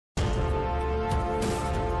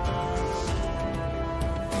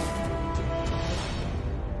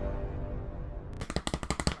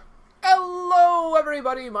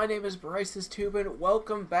everybody, my name is BryceIsTubing.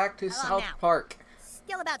 Welcome back to South Park.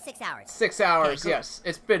 Still about 6 hours. 6 hours, yes.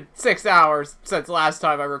 It's been 6 hours since last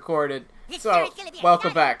time I recorded. So,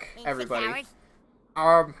 welcome back, everybody.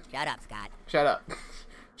 Shut up, Scott. Shut up.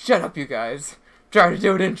 Shut up, you guys. Trying to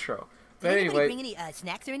do an intro. But Did anyway. Bring any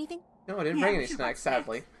snacks or anything? No, I didn't bring any snacks,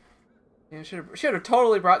 sadly. Yeah, should have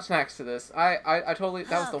totally brought snacks to this. I totally,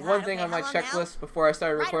 that was the one thing on my checklist before I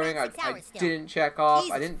started recording. I didn't check off.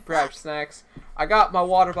 I didn't grab snacks. I got my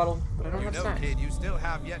water bottle, but I don't have snacks. Kid, you still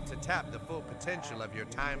have yet to tap the full potential of your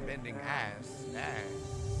time-bending ass.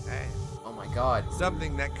 Oh my god.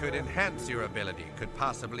 Something that could enhance your ability, could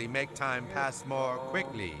possibly make time pass more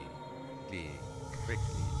quickly. Quickly.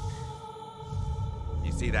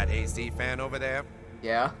 You see that AC fan over there?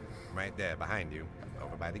 Yeah. Right there, behind you.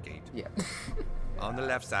 Over by the gate. Yeah. On the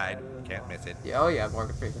left side, can't miss it. Yeah, oh yeah,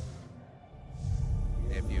 Morgan Freeman.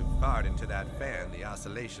 If you fart into that fan, the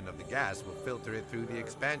oscillation of the gas will filter it through the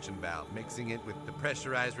expansion valve, mixing it with the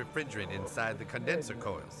pressurized refrigerant inside the condenser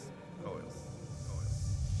coils.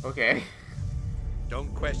 Okay.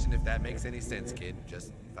 Don't question if that makes any sense, kid.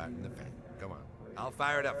 Just fart in the fan. Come on. I'll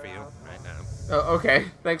fire it up for you right now. Oh, okay.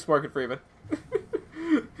 Thanks, Morgan Freeman.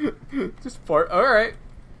 Just fart. Alright.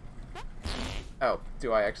 Oh,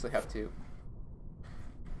 do I actually have to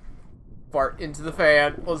fart into the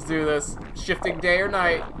fan? Let's do this. Shifting day or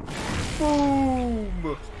night.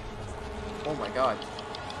 Boom! Oh my god.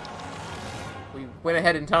 We went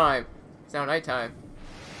ahead in time. It's now nighttime.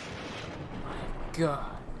 My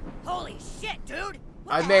god. Holy shit, dude!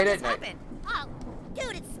 I made it. Oh,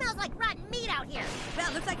 dude, it smells like rotten meat out here.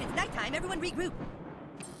 Well, looks like it's nighttime. Everyone regroup.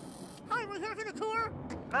 Hi, we're here for the tour.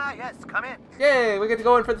 Ah, yes, come in. Yay, we get to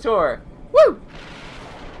go in for the tour. Woo!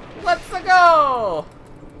 Let's go!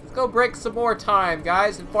 Let's go break some more time,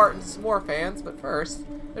 guys, and fart into some more fans. But first,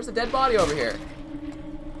 there's a dead body over here.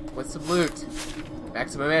 With some loot.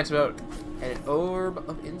 Maximum antidote. And an orb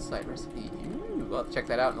of insight recipe. Ooh, we'll have to check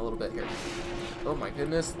that out in a little bit here. Oh my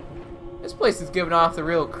goodness. This place is giving off the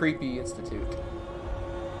real creepy institute.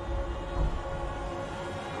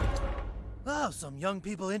 Oh, some young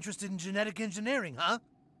people interested in genetic engineering, huh?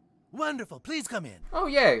 Wonderful. Please come in. Oh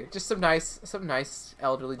yay! Just some nice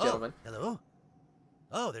elderly gentlemen. Oh, hello.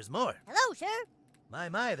 Oh, there's more. Hello, sir.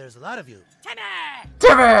 My, there's a lot of you.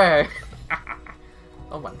 Timmy!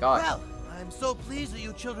 Oh my god. Well, I'm so pleased that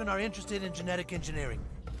you children are interested in genetic engineering.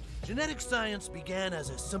 Genetic science began as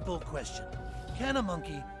a simple question. Can a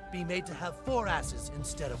monkey be made to have 4 asses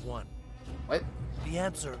instead of 1? What? The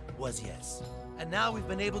answer was yes. And now we've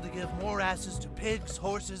been able to give more asses to pigs,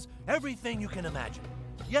 horses, everything you can imagine.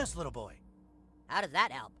 Yes, little boy. How does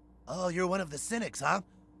that help? Oh, you're one of the cynics, huh?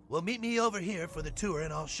 Well, meet me over here for the tour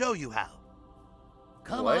and I'll show you how.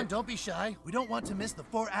 Come on, don't be shy. We don't want to miss the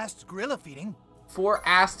 4-assed gorilla feeding.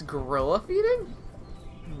 4-assed gorilla feeding?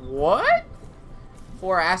 What?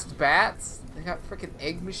 4-assed bats? They got freaking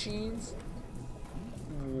egg machines?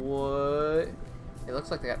 What? It looks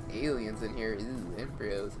like they got aliens in here. Ooh,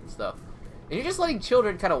 embryos and stuff. And you're just letting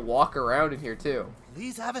children kind of walk around in here, too.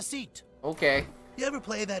 Please have a seat. Okay. You ever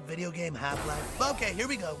play that video game Half-Life? Okay, here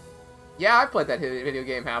we go. Yeah, I played that video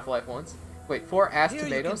game Half-Life once. Wait, 4-assed tomatoes?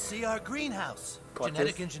 Here you can see our greenhouse. What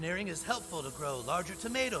Genetic engineering is helpful to grow larger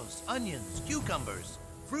tomatoes, onions, cucumbers.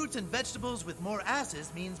 Fruits and vegetables with more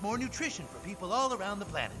asses means more nutrition for people all around the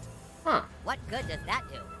planet. Huh. What good does that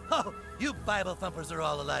do? Oh, you Bible thumpers are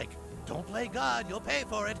all alike. Don't play God, you'll pay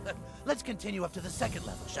for it. Let's continue up to the 2nd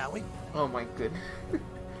level, shall we? Oh my goodness.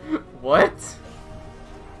 What?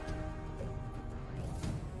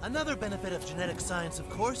 Another benefit of genetic science, of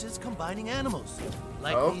course, is combining animals.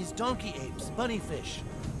 Like these donkey apes, bunny fish,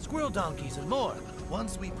 squirrel donkeys, and more.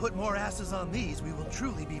 Once we put more asses on these, we will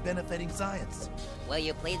truly be benefiting science. Will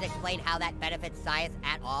you please explain how that benefits science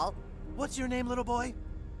at all? What's your name, little boy?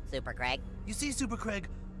 Super Craig. You see, Super Craig,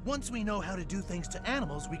 once we know how to do things to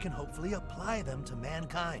animals, we can hopefully apply them to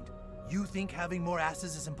mankind. You think having more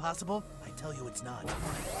asses is impossible? I tell you it's not.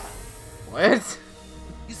 What?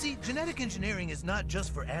 You see, genetic engineering is not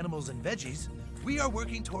just for animals and veggies. We are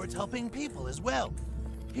working towards helping people as well.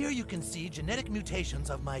 Here you can see genetic mutations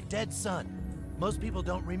of my dead son. Most people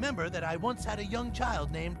don't remember that I once had a young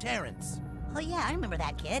child named Terrence. Oh yeah, I remember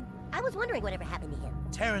that kid. I was wondering whatever happened to him.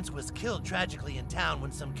 Terrence was killed tragically in town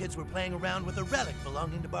when some kids were playing around with a relic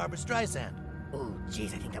belonging to Barbara Streisand. Oh,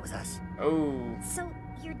 jeez, I think that was us. Oh. So,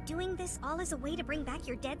 you're doing this all as a way to bring back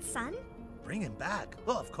your dead son? Bring him back?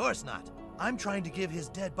 Oh, of course not. I'm trying to give his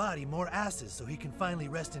dead body more asses so he can finally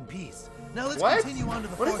rest in peace. Now let's continue on to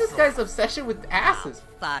the 4th floor. What is this guy's obsession with asses?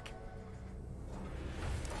 Oh, fuck.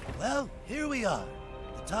 Well, here we are.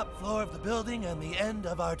 The top floor of the building and the end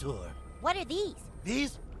of our tour. What are these?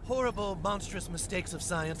 These? Horrible, monstrous mistakes of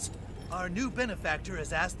science. Our new benefactor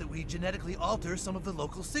has asked that we genetically alter some of the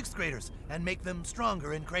local 6th graders and make them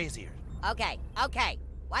stronger and crazier. Okay, okay.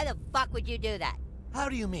 Why the fuck would you do that? How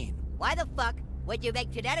do you mean? Why the fuck would you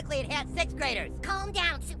make genetically enhanced 6th graders? Calm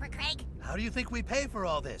down, Super Craig. How do you think we pay for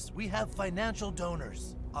all this? We have financial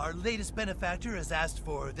donors. Our latest benefactor has asked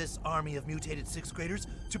for this army of mutated 6th graders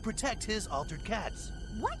to protect his altered cats.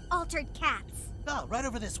 What altered cats? Oh, right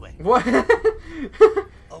over this way. What?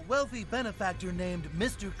 A wealthy benefactor named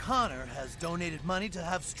Mr. Connor has donated money to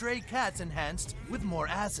have stray cats enhanced with more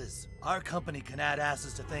asses. Our company can add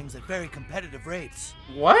asses to things at very competitive rates.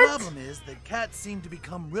 What? The problem is that cats seem to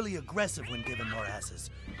become really aggressive when given more asses.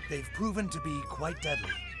 They've proven to be quite deadly.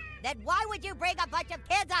 Then why would you bring a bunch of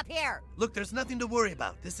kids up here? Look, there's nothing to worry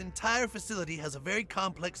about. This entire facility has a very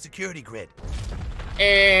complex security grid.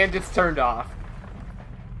 And it's turned off.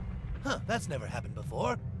 Huh, that's never happened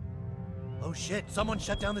before. Oh shit, someone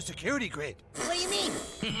shut down the security grid. What do you mean?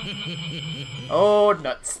 Oh,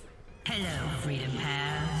 nuts. Hello, Freedom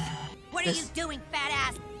Pals. What are you doing, fat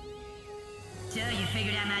ass? So you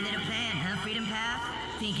figured out my little plan, huh, Freedom Pals?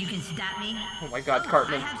 Think you can stop me? Oh my god,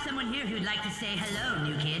 Cartman. I have someone here who'd like to say hello,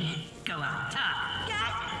 new kid. Go on, talk.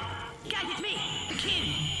 Guys, it's me, the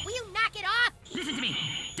king. Will you knock it off? Listen to me.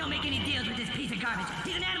 Don't make any deals with this piece of garbage.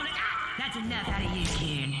 He's an animal. That's enough out of you,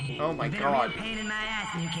 kid. Oh my You've been god. a real pain in my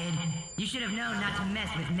ass, new kid. You should have known not to mess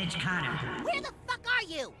with Mitch Connor. Where the fuck are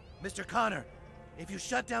you? Mr. Connor, if you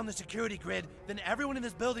shut down the security grid, then everyone in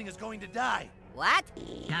this building is going to die. What?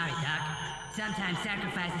 Sorry, Doc. Sometimes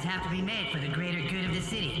sacrifices have to be made for the greater good of the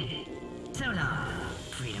city. So long,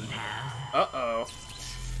 Freedom Pals. Uh-oh.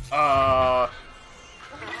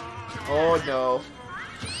 Oh no.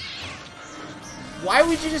 Why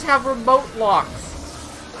would you just have remote locks?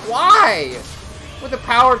 Why? When the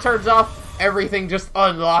power turns off, everything just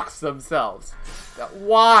unlocks themselves.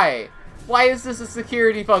 Why? Why is this a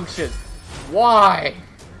security function? Why?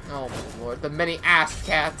 Oh my lord, the many ass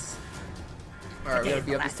cats. Alright, we gotta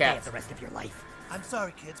beat up these cats. The rest of your life. I'm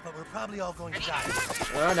sorry, kids, but we're probably all going to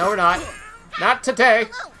die. No, we're not. Not today.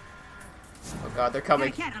 Oh god, they're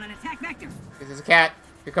coming. Cat on an attack vector. This is a cat.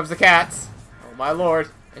 Here comes the cats. Oh my lord.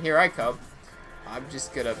 And here I come. I'm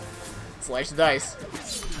just gonna slice the dice.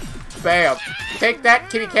 Bam. Take that,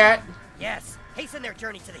 kitty cat. Yes. Hasten their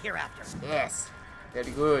journey to the hereafter. Yes.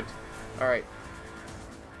 Very good. Alright.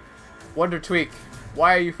 Wonder Tweak.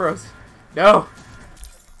 Why are you frozen? No.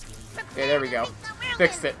 Okay, there we go.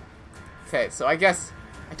 Fixed it. Okay, so I guess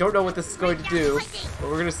I don't know what this is going to do, but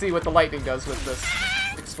we're gonna see what the lightning does with this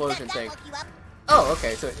explosion thing. Oh,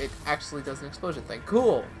 okay, so it actually does an explosion thing.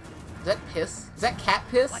 Cool. Is that piss? Is that cat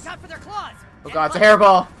piss? Watch out for their claws. Oh god, it's a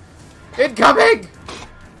hairball! Incoming!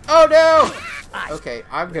 Oh no! Okay,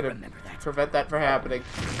 I'm gonna prevent that from happening,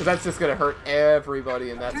 because that's just gonna hurt everybody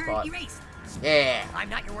in that spot. Yeah! I'm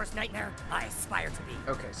not your worst nightmare. I aspire to be.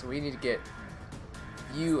 Okay, so we need to get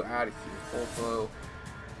you out of here. Although,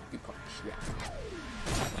 you punch, yeah.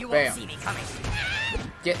 You Bam. won't see me coming.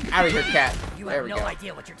 Get out of here, cat. You There have we no go.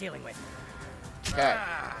 idea what you're dealing with. Okay.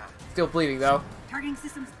 Still bleeding though. Targeting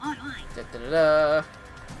systems online. Da da da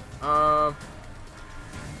da.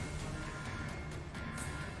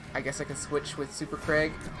 I guess I can switch with Super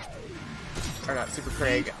Craig. Or not Super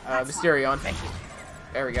Craig, Mysterion.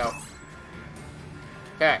 There we go.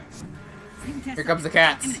 Okay. Here comes the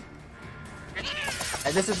cats.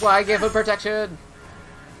 And this is why I give them protection.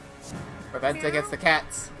 Prevent against the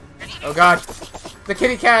cats. Oh god. The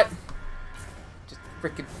kitty cat. Just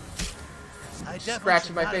freaking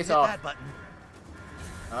scratching my face off.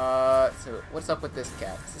 So what's up with this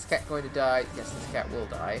cat? Is this cat going to die? Yes, this cat will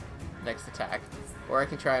die. Next attack. Or I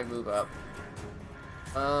can try and move up.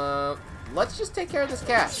 Let's just take care of this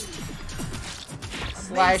cat.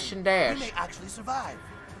 Slash and dash. We may actually survive.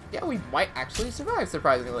 Yeah, we might actually survive,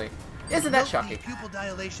 surprisingly. Isn't that shocking? Pupil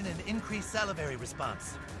dilation and increased salivary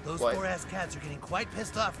response. Those What? poor-ass cats are getting quite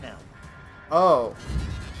pissed off now. Oh.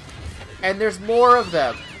 And there's more of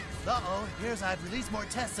them. Uh-oh, here's I've released more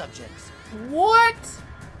test subjects. What?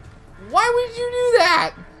 Why would you do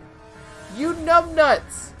that? You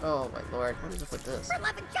numbnuts. Oh my lord, what is up with this? For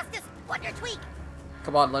love and justice, Wonder Tweak.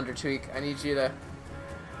 Come on, Lunder Tweak. I need you to...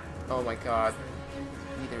 Oh my god.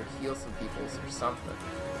 Either heal some people or something.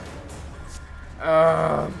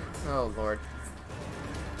 Oh lord.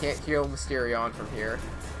 Can't heal Mysterion from here.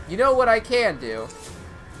 You know what I can do?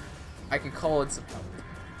 I can call in some help.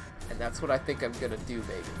 And that's what I think I'm gonna do,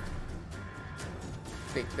 maybe.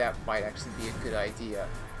 I think that might actually be a good idea.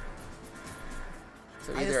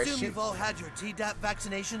 So I either I assume shoot... you've all had your Tdap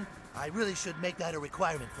vaccination. I really should make that a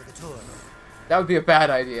requirement for the tour. That would be a bad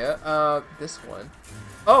idea. This one.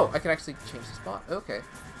 Oh, I can actually change the spot. Okay.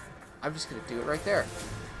 I'm just gonna do it right there.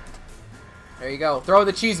 There you go. Throw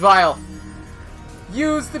the cheese vial.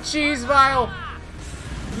 Use the cheese vial.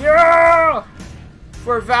 Yeah!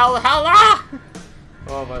 For Valhalla!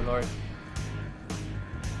 Oh my lord.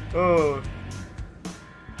 Oh.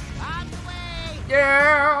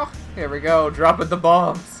 Yeah! Here we go, dropping the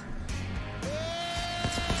bombs.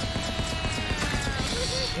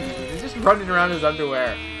 He's just running around in his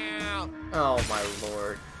underwear. Oh my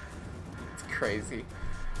lord. It's crazy.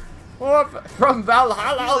 Whoop, from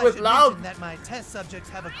Valhalla with love! That my test subjects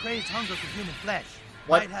have a crazed hunger for human flesh.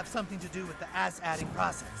 What? Might have something to do with the ass-adding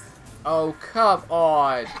process. Oh, come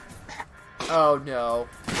on. Oh no.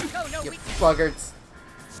 You buggarts.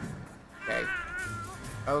 Okay.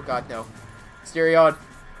 Oh god, no. Mysterion,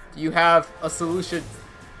 do you have a solution?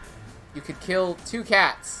 You could kill 2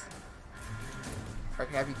 cats. Or I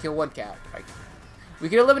can have you kill 1 cat. We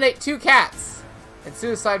can eliminate 2 cats and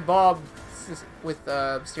suicide bomb with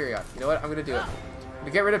Mysterion. You know what? I'm gonna do it. I'm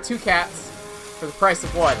gonna get rid of 2 cats for the price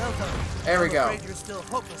of 1. Well done. There we go. I'm afraid you're still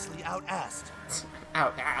hopelessly out-assed.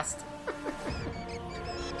 Out-assed.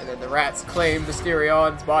 And then the rats claim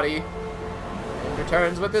Mysterion's body and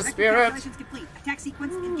returns with his spirit. Calculations complete. Attack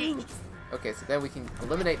sequence engaged. Okay, so then we can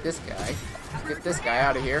eliminate this guy. Get this guy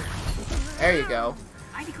out of here. There you go.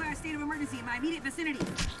 I declare a state of emergency in my immediate vicinity.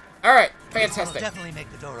 Alright, I'll fantastic. definitely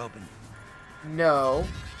make the door open. No.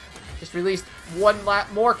 Just released 1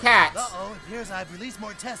 more cats. Uh-oh, it appears I've released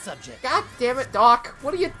more test subjects. God damn it, Doc.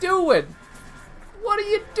 What are you doing? What are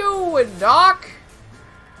you doing, Doc?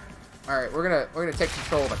 Alright, we're gonna take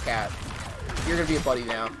control of the cat. You're gonna be a buddy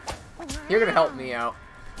now. You're gonna help me out.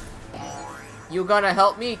 You gonna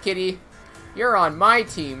help me, kitty. You're on my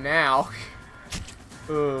team now.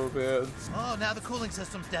 Oh, man. Oh, now the cooling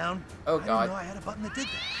system's down. Oh, I didn't God. know I had a button that did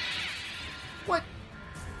that. What?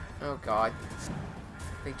 Oh, God.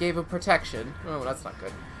 They gave him protection. Oh, that's not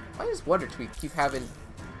good. Why does Wonder Tweak keep having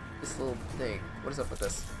this little thing? What is up with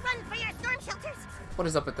this? Run for your storm shelters! What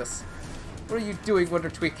is up with this? What are you doing, Wonder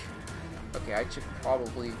Tweak? Okay, I should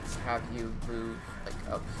probably have you move,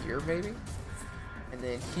 like, up here, maybe? And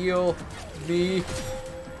then heal me.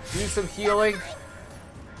 Do some healing.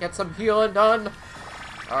 Get some healing done.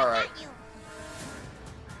 Alright.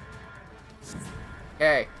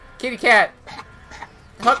 Okay. Kitty cat.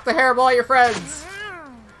 Huck the hairball at your friends.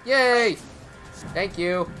 Yay. Thank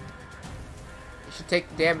you. You should take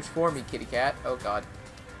the damage for me, kitty cat. Oh, God.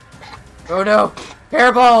 Oh, no.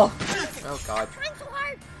 Hairball. Oh, God. Trying so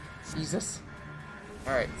hard! Jesus.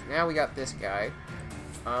 Alright, so now we got this guy.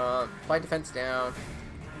 Apply defense down.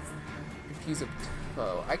 Confuse a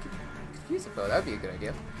foe. I could confuse a foe. That would be a good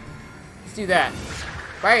idea. Let's do that.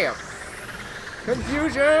 Bam!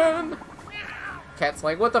 Confusion! Cat's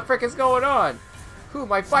like, what the frick is going on? Who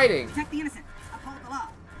am I fighting? Protect the innocent. Uphold the law.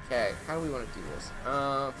 Okay, how do we want to do this?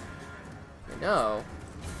 You know,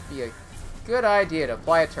 it'd be a good idea to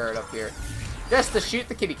apply a turret up here. Just to shoot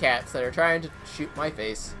the kitty cats that are trying to shoot my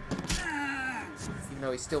face. Even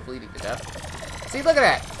though he's still bleeding to death. See, look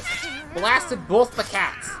at that! Blasted both the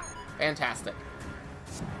cats! Fantastic.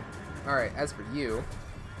 Alright, as for you,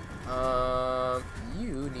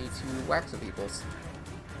 you need to whack some peoples.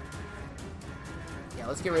 Yeah,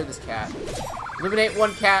 let's get rid of this cat. Eliminate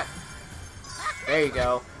 1 cat. There you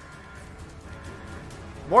go.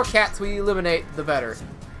 More cats we eliminate, the better.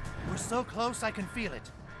 We're so close, I can feel it.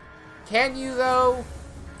 Can you, though?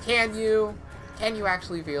 Can you? Can you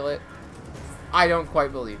actually feel it? I don't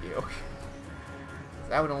quite believe you.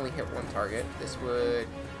 That would only hit 1 target. This would...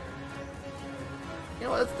 You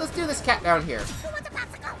know what? Let's do this cat down here. Who wants a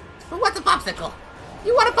popsicle? Who wants a popsicle?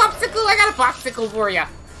 You want a popsicle? I got a popsicle for you.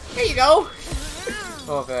 There you go.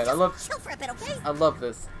 Oh, man. Chill for a bit, okay? I love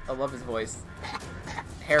this. I love his voice.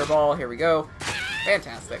 Hairball. Here we go.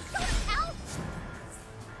 Fantastic. Ow!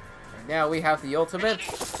 And now we have the ultimate.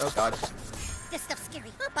 Oh, God. This stuff's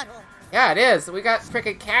scary, huh, butthole? Yeah, it is. We got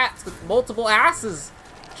frickin' cats with multiple asses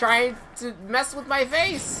trying to mess with my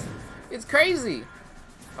face. It's crazy.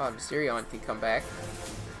 Oh, Mysterion can come back.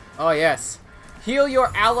 Oh, yes. Heal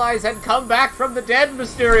your allies and come back from the dead,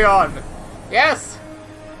 Mysterion. Yes.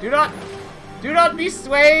 Do not be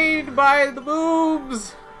swayed by the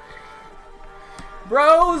boobs.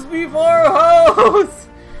 Bros before hoes.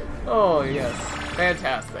 Oh, yes.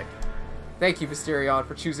 Fantastic. Thank you, Mysterion,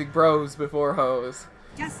 for choosing bros before hoes.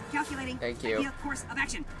 Just calculating. Thank you. Ideal course of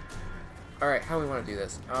action. Alright, how do we want to do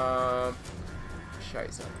this?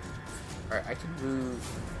 Scheiße. Alright, I can move.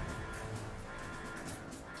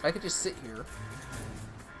 I could just sit here.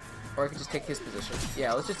 Or I could just take his position.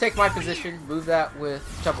 Yeah, let's just take my position, move that with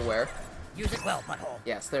Tupperware. Use it well, butthole.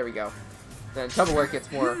 Yes, there we go. Then Tupperware gets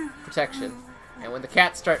more protection. And when the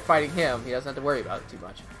cats start fighting him, he doesn't have to worry about it too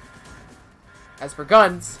much. As for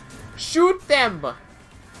guns, shoot them! Come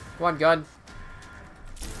on, gun.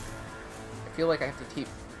 I feel like I have to keep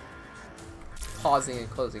pausing and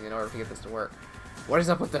closing in order to get this to work. What is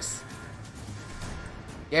up with this?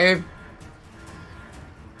 Game!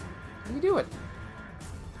 What are you doing?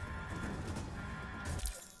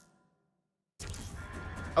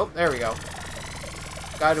 Oh, there we go.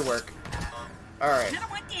 Got to work. Alright. Another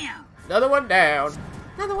one down. Another one down.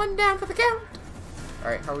 Another one down for the count.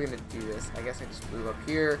 Alright, how are we going to do this? I guess I just move up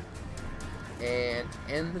here and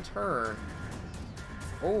end the turn.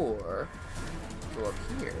 Or go up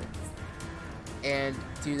here and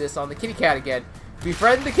do this on the kitty cat again.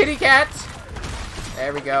 Befriend the kitty cat!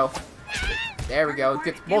 There we go. There we go.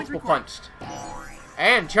 Gets multiple punched.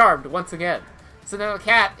 And charmed once again. So now the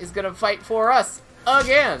cat is going to fight for us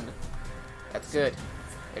again. That's good.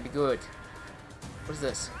 Very good. What is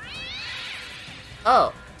this?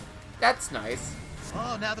 Oh. That's nice.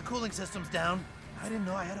 Oh, now the cooling system's down. I didn't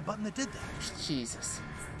know I had a button that did that. Jesus.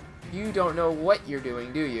 You don't know what you're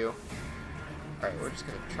doing, do you? Alright, we're just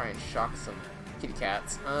going to try and shock some kitty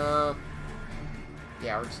cats.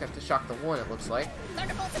 Yeah, we're just going to have to shock the one, it looks like.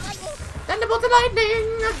 Thunderbolts and lightning! Thunderbolts and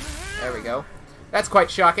lightning! There we go. That's quite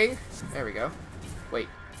shocking. There we go. Wait.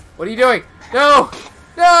 What are you doing? No!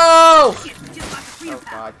 No! Oh,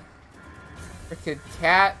 God. Frickin'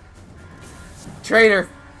 cat. Traitor!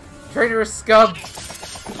 Traitor is scum!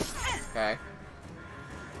 Okay.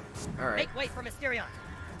 Alright. Make way for Mysterion!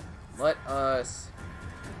 Let us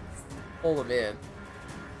pull him in.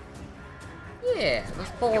 Yeah,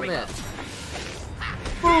 let's pull him in.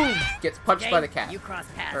 Boom! Gets punched by the cat. You cross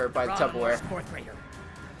paths Or by the wrong Tupperware. fourth grader.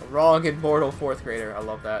 A wrong and mortal fourth grader. I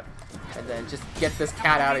love that. And then just get this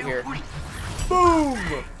cat out of here.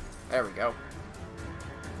 Boom! There we go.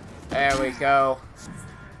 There we go.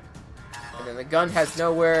 And then the gun has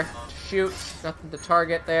nowhere to shoot. Nothing to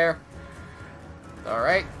target there.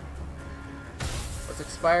 Alright. What's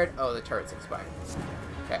expired? Oh, the turret's expired.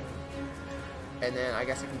 Okay. And then I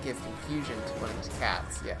guess I can give confusion to one of these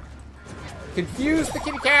cats. Yeah. Confuse the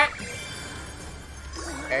kitty cat!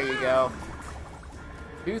 There you go.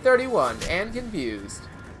 231 and confused.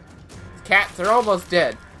 The cats are almost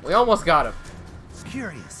dead. We almost got him.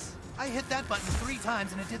 Curious. I hit that button 3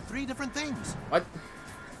 times and it did 3 different things. What?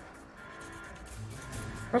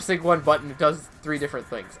 Pressing one button does 3 different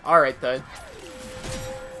things. Alright then.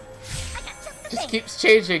 Just keeps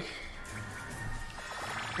changing.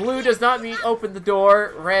 Blue does not mean open the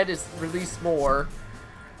door. Red is release more.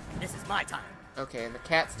 This is my time. Okay, and the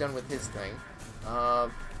cat's done with his thing.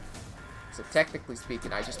 So technically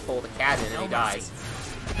speaking, I just pull the cat in and he dies.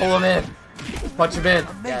 Pull him in. Punch him in.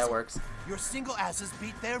 Amazing. Yeah, that works. Your single asses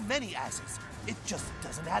beat their many asses. It just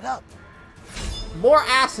doesn't add up. More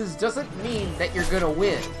asses doesn't mean that you're gonna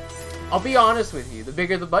win. I'll be honest with you. The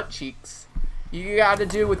bigger the butt cheeks, you gotta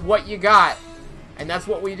do with what you got. And that's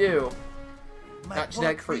what we do. My Not poor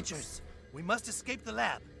genetic freaks. creatures. We must escape the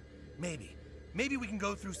lab. Maybe. Maybe we can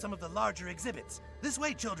go through some of the larger exhibits. This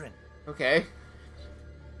way, children. Okay.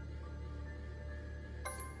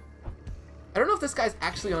 I don't know if this guy's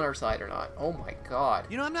actually on our side or not. Oh my god.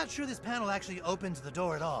 You know, I'm not sure this panel actually opens the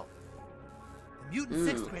door at all. The mutant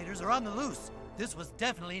 6th graders are on the loose. This was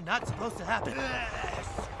definitely not supposed to happen.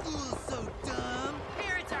 School's so dumb.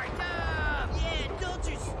 Parents are dumb! Yeah, adults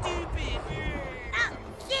are stupid. Oh,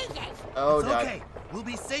 Jesus! Oh, It's God. okay. We'll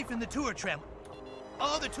be safe in the tour tram.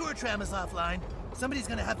 Oh, the tour tram is offline. Somebody's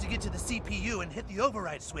gonna have to get to the CPU and hit the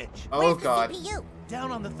override switch. Oh, Where's God. the CPU?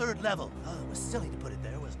 Down on the 3rd level. Oh, it was silly to put it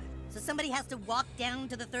there, wasn't it? So somebody has to walk down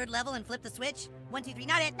to the 3rd level and flip the switch? 1, 2, 3,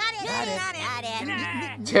 not it! Not it! Not it. Not it!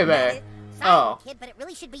 Not it! Timmy. Sorry, Oh. kid, but it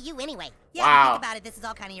really should be you anyway. Yeah, Wow. think about it. This is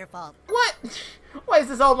all kind of your fault. What? Why is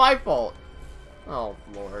this all my fault? Oh,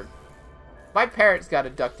 Lord. My parents got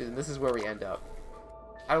abducted, and this is where we end up.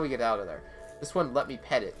 How do we get out of there? This one let me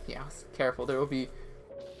pet it. Yeah, careful. There will be...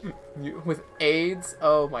 with AIDS?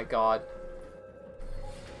 Oh, my God.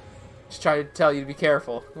 Just trying to tell you to be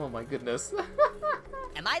careful. Oh, my goodness.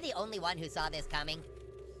 Am I the only one who saw this coming?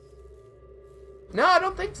 No, I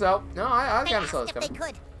don't think so. No, I They kind of asked saw this if they coming.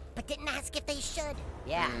 could, but didn't ask if they should.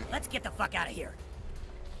 Yeah, let's get the fuck out of here.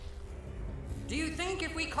 Do you think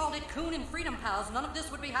if we called it Coon and Freedom Pals, none of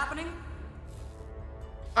this would be happening?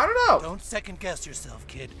 I don't know. Don't second guess yourself,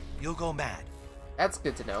 kid. You'll go mad. That's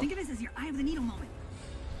good to know. Think of this as your eye of the needle moment.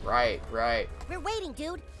 Right, right. We're waiting,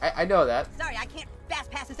 dude. I know that. Sorry, I can't fast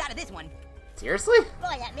pass us out of this one. Seriously?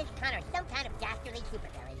 Boy, that Mitch Connor's some kind of dastardly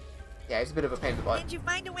supervillain. Yeah, he's a bit of a pain in the butt. Did you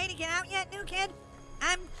find a way to get out yet, new kid?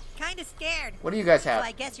 I'm kind of scared. What do you guys So have?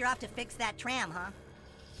 I guess you're off to fix that tram, huh?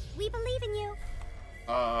 We believe in you.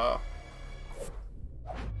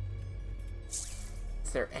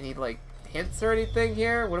 Is there any, like, hints or anything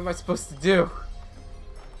here? What am I supposed to do?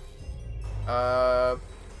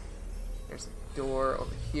 There's a door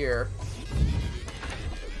over here.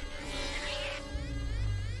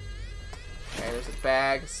 Okay, there's a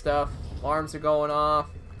bag of stuff. Alarms are going off.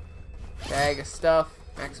 Bag of stuff.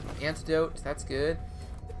 Maximum antidote. That's good.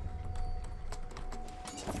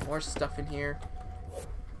 More stuff in here.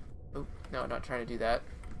 Oh, no, not trying to do that.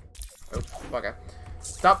 Oh, okay.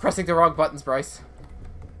 Stop pressing the wrong buttons, Bryce.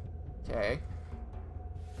 Okay.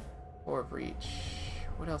 Or breach.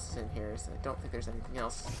 What else is in here? I don't think there's anything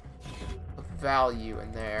else of value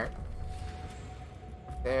in there.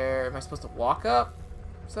 There. Am I supposed to walk up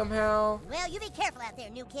somehow? Well, you be careful out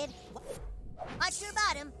there, new kid. Watch your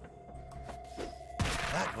bottom.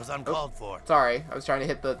 That was uncalled for. Sorry, I was trying to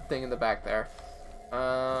hit the thing in the back there.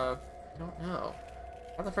 I don't know.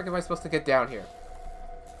 How the frick am I supposed to get down here?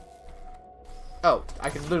 Oh, I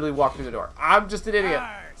can literally walk through the door. I'm just an idiot.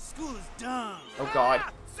 Arr, school is done. Oh god.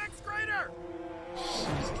 Sixth grader.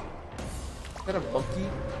 Jeez. Is that a monkey?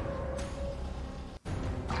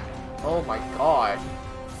 Oh my god.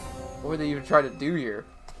 What were they even trying to do here?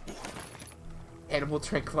 Animal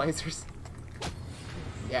tranquilizers.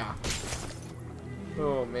 Yeah.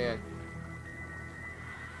 Oh man.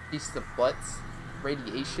 Pieces of butts.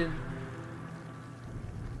 Radiation.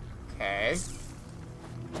 Okay.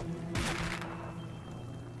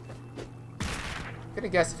 I'm gonna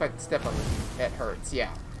guess if I can step on it, it hurts.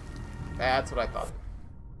 Yeah. That's what I thought.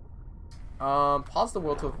 Pause the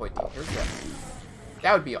world to avoid danger. Yeah.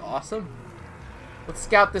 That would be awesome. Let's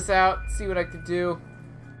scout this out, see what I can do.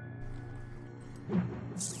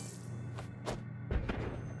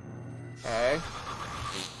 Okay.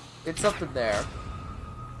 Did something there.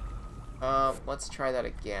 Let's try that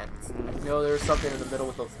again. I know there's something in the middle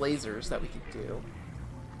with those lasers that we could do.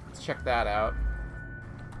 Let's check that out.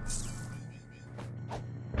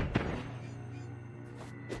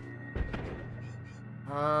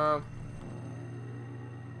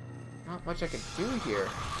 Not much I can do here.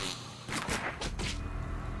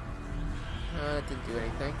 It didn't do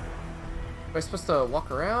anything. Am I supposed to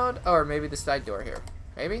walk around? Oh, or maybe the side door here.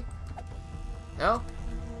 Maybe? No?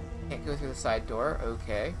 Can't go through the side door.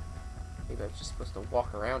 Okay. Maybe I'm just supposed to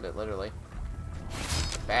walk around it, literally.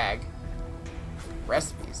 Bag.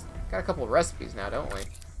 Recipes. Got a couple of recipes now, don't we?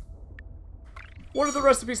 What do the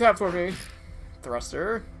recipes have for me?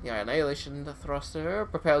 Thruster. The Annihilation Thruster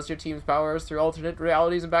propels your team's powers through alternate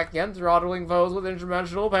realities and back again, throttling foes with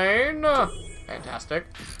interdimensional pain.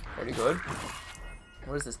 Fantastic. Pretty good.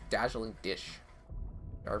 What is this dazzling dish?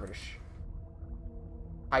 Garbage.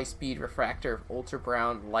 High-speed refractor of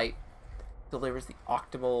ultra-brown light delivers the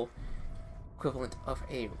optimal equivalent of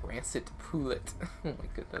a rancid pullet. Oh my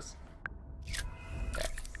goodness. Okay.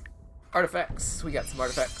 Artifacts. We got some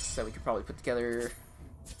artifacts that we could probably put together.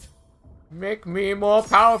 Make me more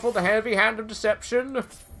powerful, the heavy hand of deception.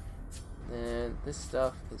 And this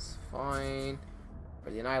stuff is fine.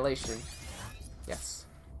 For the annihilation. Yes.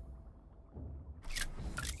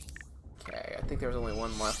 Okay, I think there was only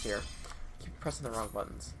one left here. Keep pressing the wrong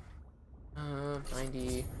buttons.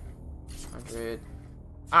 90, 100.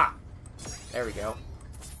 Ah! There we go.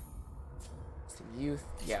 Some youth.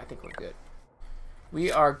 Yeah, I think we're good. We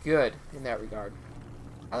are good in that regard.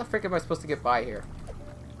 How the frick am I supposed to get by here?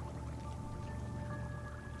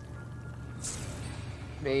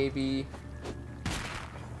 Maybe.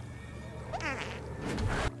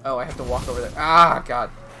 Oh, I have to walk over there. Ah,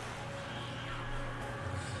 God.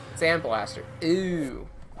 Sandblaster. Ooh.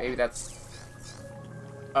 Maybe that's...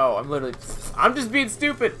 Oh, I'm just being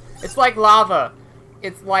stupid. It's like lava.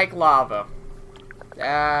 It's like lava.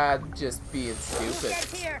 Just being stupid.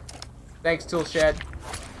 Thanks, Tool Shed.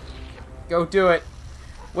 Go do it.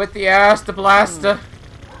 With the ass to blaster.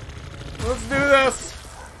 Let's do this.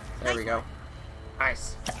 There we go.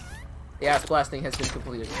 Nice. The ass blasting has been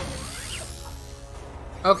completed.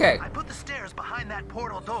 Okay. I put the stairs behind that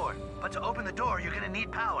portal door, but to open the door, you're gonna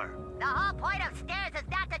need power. The whole point of stairs is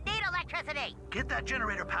not to need electricity. Get that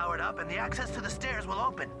generator powered up, and the access to the stairs will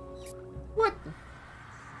open. What?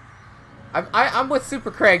 I'm with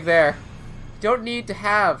Super Craig there. Don't need to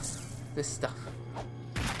have this stuff.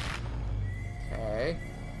 Okay.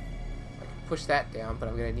 I can push that down, but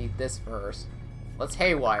I'm gonna need this first. Let's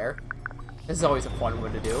haywire. This is always a fun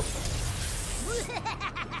one to do.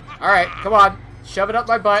 Alright, come on. Shove it up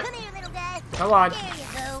my butt. Come here, little guy. Come on. There you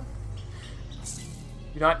go.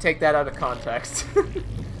 Do not take that out of context.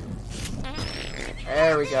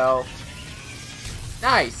 There we go.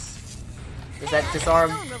 Nice. Does that disarm?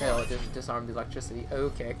 No, it doesn't disarm the electricity.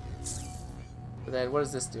 Okay. But then what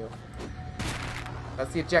does this do?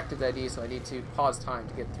 That's the objective ID, so I need to pause time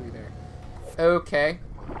to get through there. Okay.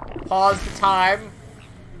 pause the time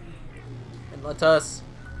and let us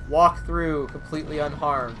walk through completely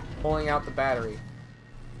unharmed, pulling out the battery.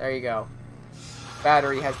 There you go.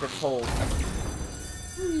 Battery has been pulled.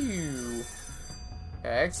 Whew.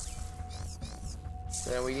 Okay. So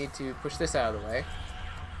then we need to push this out of the way.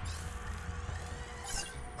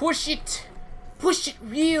 Push it! Push it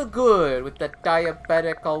real good with the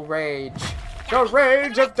diabetical rage. The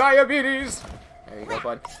rage of diabetes! There you go,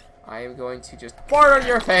 bud. I am going to just fart on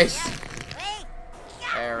your face!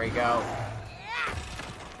 There we go.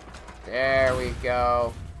 There we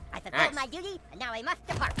go. I fulfilled my duty, and now I must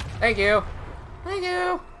depart. Thank you. Thank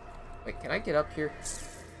you. Wait, can I get up here?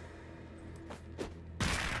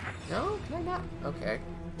 No? Can I not? Okay.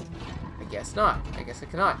 I guess not. I guess I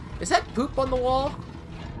cannot. Is that poop on the wall?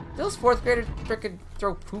 Those 4th graders frickin'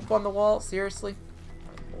 throw poop on the wall? Seriously?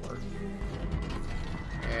 My lord.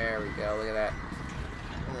 There we go. Look at that.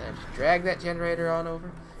 And then I just drag that generator on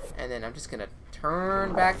over. And then I'm just gonna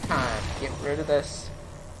turn back time. Get rid of this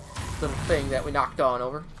little thing that we knocked on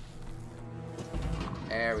over.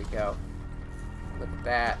 There we go. Look at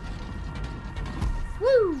that.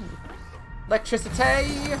 Woo!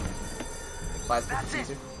 Electricity! Plasma That's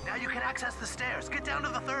diffuser. it. Now you can access the stairs. Get down to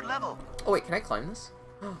the 3rd level. Oh wait, can I climb this?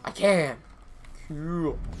 I can!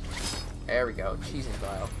 Cool. There we go. Cheesing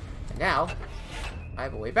vial. And now, I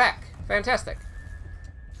have a way back. Fantastic.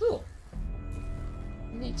 Cool.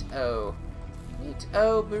 Neato.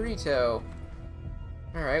 Neato burrito.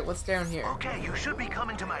 Alright, what's down here? Okay, you should be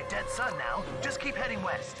coming to my dead son now. Just keep heading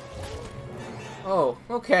west. Oh,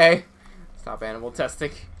 okay. Stop animal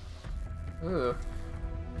testing. Ooh.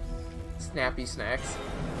 Snappy snacks.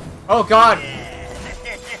 Oh god!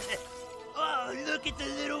 Oh, look at the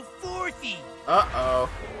little fourthy. Uh-oh.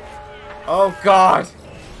 Oh god!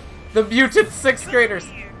 The mutant 6th graders!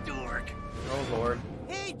 You dork. Oh lord.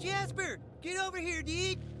 Hey, Jasper! Get over here,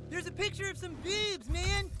 dude! There's a picture of some boobs,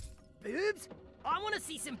 man! Boobs? I want to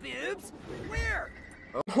see some boobs. Where?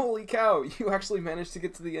 Holy cow, you actually managed to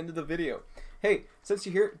get to the end of the video. Hey, since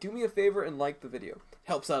you're here, do me a favor and like the video. It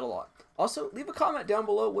helps out a lot. Also, leave a comment down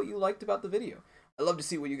below what you liked about the video. I'd love to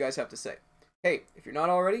see what you guys have to say. Hey, if you're not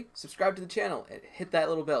already, subscribe to the channel and hit that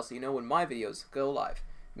little bell so you know when my videos go live.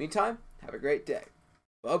 Meantime, have a great day.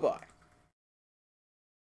 Bye-bye.